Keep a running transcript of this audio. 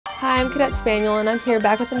Hi, I'm Cadet Spaniel, and I'm here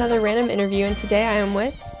back with another random interview, and today I am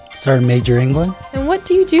with... Sergeant Major England. And what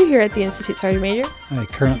do you do here at the Institute, Sergeant Major? I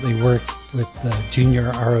currently work with the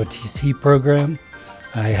Junior ROTC program.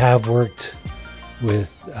 I have worked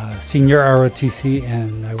with Senior ROTC,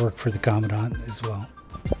 and I work for the Commandant as well.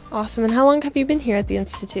 Awesome, and how long have you been here at the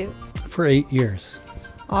Institute? For 8 years.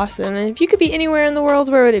 Awesome, and if you could be anywhere in the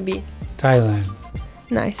world, where would it be? Thailand.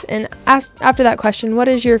 Nice, and after that question, what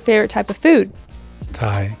is your favorite type of food?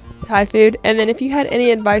 Thai. Thai food. And then if you had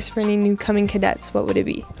any advice for any new coming cadets, what would it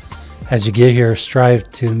be? As you get here, strive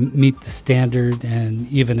to meet the standard and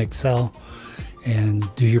even excel and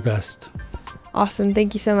do your best. Awesome.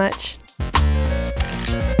 Thank you so much.